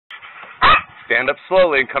Stand up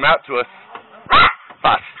slowly and come out to us.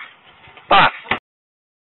 Fast. Fast.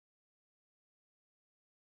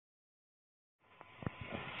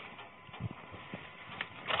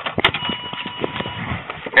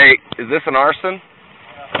 Hey, is this an arson?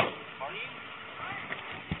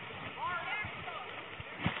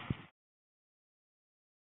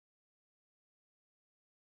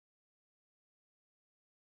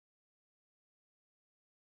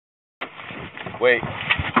 Wait.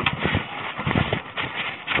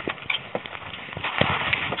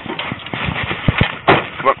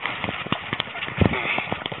 Come on.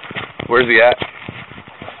 Where's he at?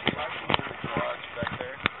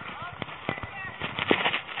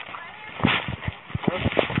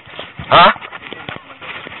 Huh?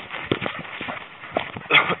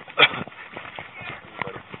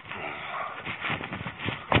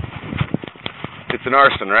 It's an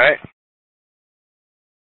arson, right?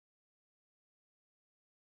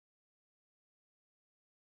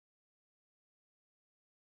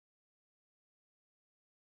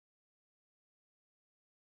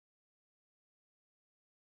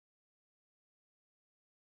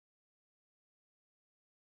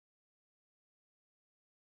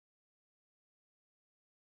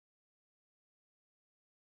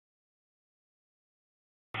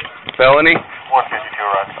 Felony? 152,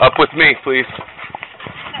 Roger. Up with me, please.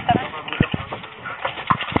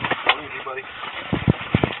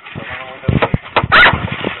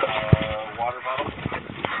 Water bottle.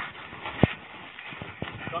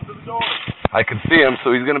 Come to the door. I can see him,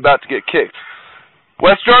 so he's about to get kicked.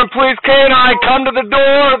 West Jordan Police K-9, come to the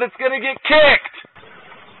door that's going to get kicked.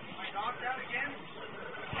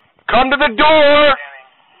 Come to the door,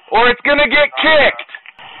 or it's going to get kicked.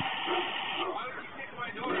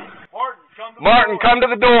 Martin, come to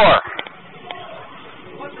the door.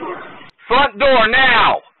 Front door,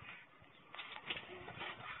 now.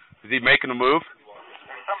 Is he making a move?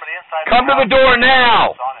 Come to the door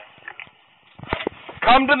now.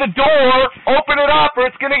 Come to the door, open it up, or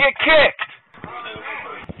it's going to get kicked.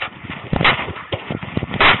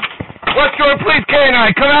 West Jordan Police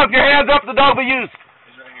K-9, come out with your hands up, the dog will be used.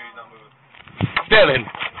 Still in.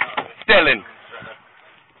 Still in.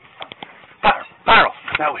 Pyro,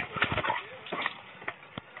 that way.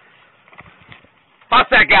 Bust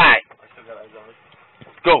that guy.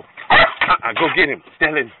 Go. Go get him.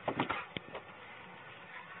 Still in.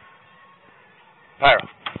 Pyro.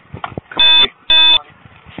 Come on.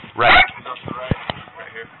 Right.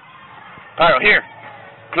 Pyro, here.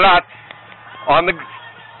 Klotz. On the...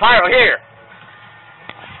 Pyro, here.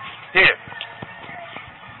 Here.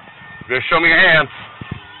 Just show me your hands.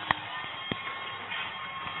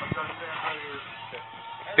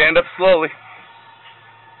 Stand up slowly.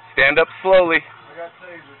 Stand up slowly.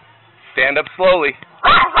 Stand up slowly.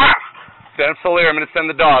 Stand up slowly or I'm going to send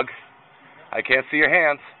the dog. I can't see your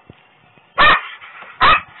hands.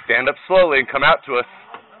 Stand up slowly and come out to us.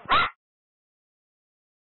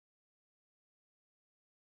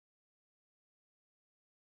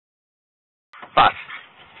 Fast.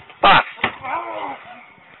 Fast.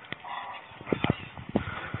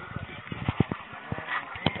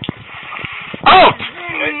 Out!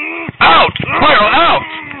 Out! Pyro, out!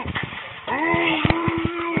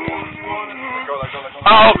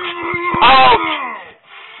 Out! Out!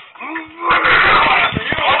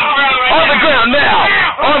 On the ground now!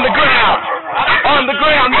 On the ground! On the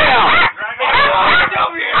ground now!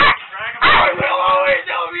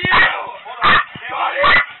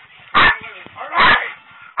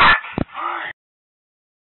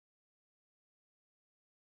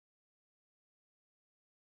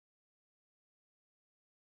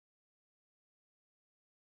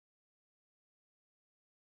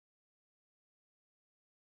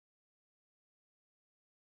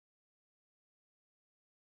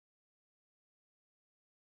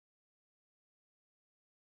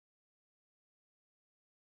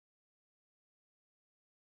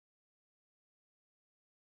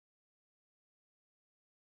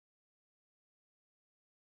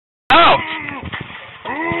 Out!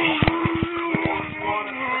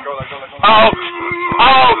 Out!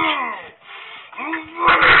 Out!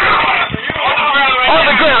 On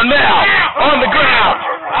the ground now! On the ground!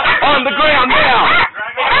 On the ground now!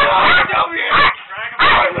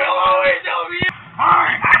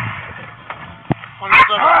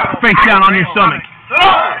 Face down on your stomach.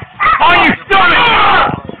 On your stomach!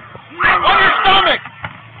 On your stomach!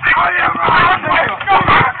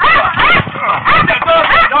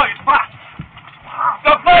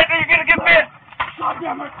 Stop playing or you're gonna get bit! God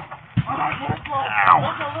damn it! Ow.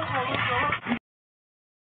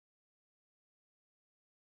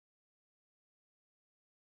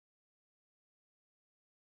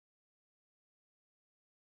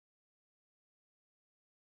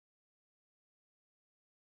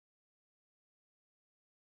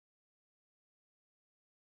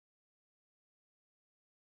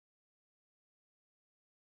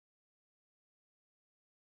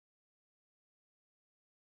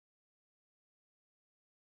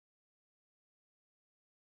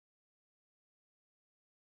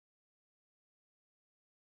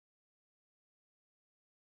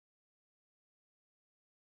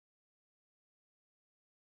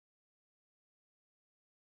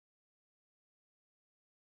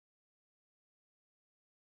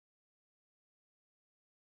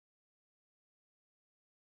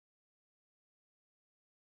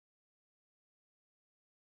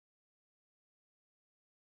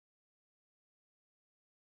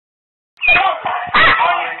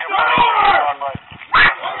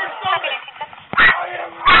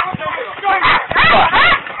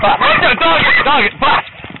 Dog it, boss!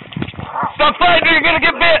 Stop fighting or you're gonna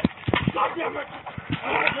get bit!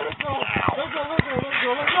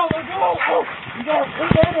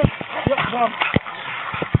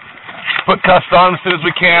 Put cuffs on him as soon as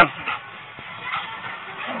we can.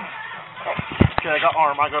 Okay, I got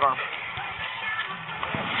arm.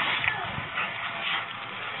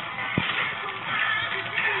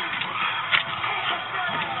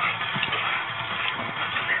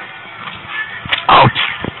 Ouch!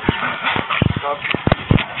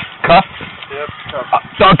 Cuff? Yep, cuff.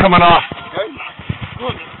 Dog coming off. Okay.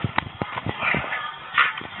 Good.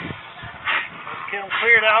 Let's get him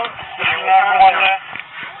cleared out.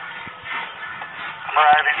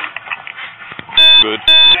 Good.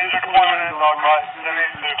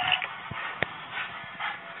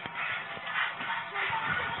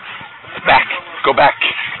 Back. Go back.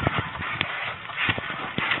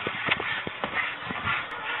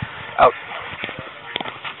 Out.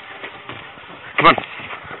 Come on.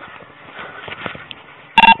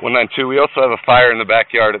 192. We also have a fire in the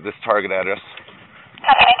backyard at this target address.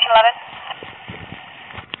 Copy 1911.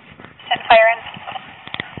 Send fire in.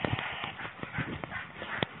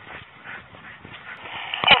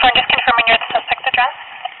 10-4, just confirming you're the suspect's address.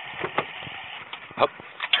 Up.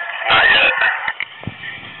 Not yet.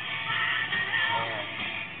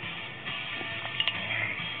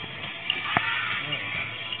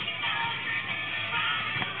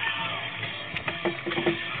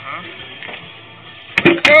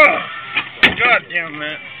 God damn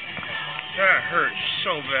it. That hurts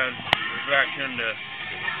so bad. Back into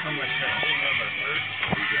how much that thing ever hurt.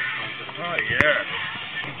 Oh yeah.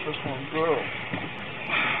 This one, bro.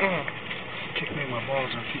 Kick me in my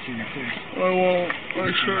balls and kick you in your face. I won't.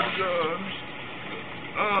 I swear to God.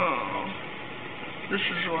 Oh. This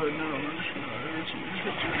is all I know. I'm just gonna hurt you.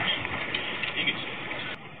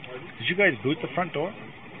 Did you guys boot the front door?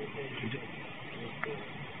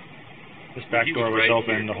 This back door was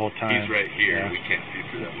open the whole time. He's right here. Yeah. We can't see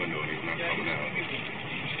through that window and he's not coming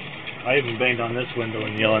out. I even banged on this window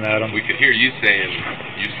and yelling at him. We could hear you saying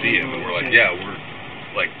you see him and we're like, yeah, we're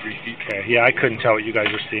like 3 feet. Okay, yeah, I couldn't tell what you guys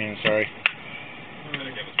were seeing, sorry.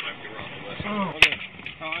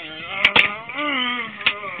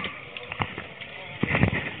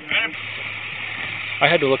 I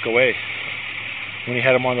had to look away. When he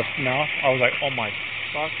had him on the mouth, I was like, oh my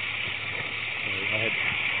fuck. I had...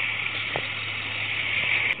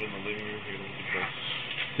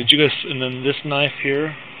 Did you guys, and then this knife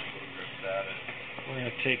here, we're going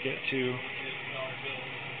to take it to,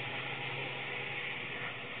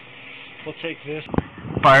 we'll take this.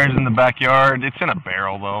 Fire's in the backyard. It's in a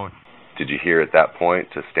barrel, though. Did you hear at that point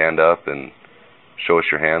to stand up and show us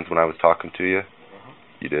your hands when I was talking to you?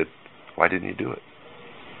 You did? Why didn't you do it?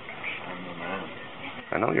 I'm a man.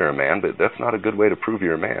 I know you're a man, but that's not a good way to prove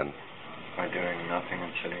you're a man. By doing nothing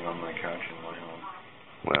and sitting on my couch in my home.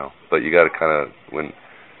 Well, but you got to kind of, when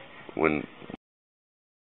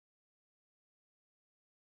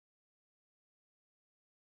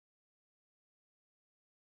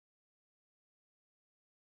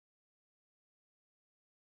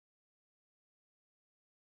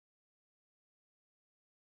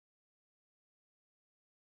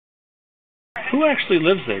Who actually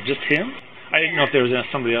lives there? Just him? I didn't know if there was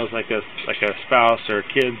somebody else, like a spouse or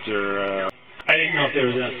kids or. I didn't know if there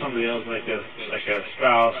was somebody else, like a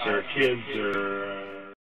spouse or kids or.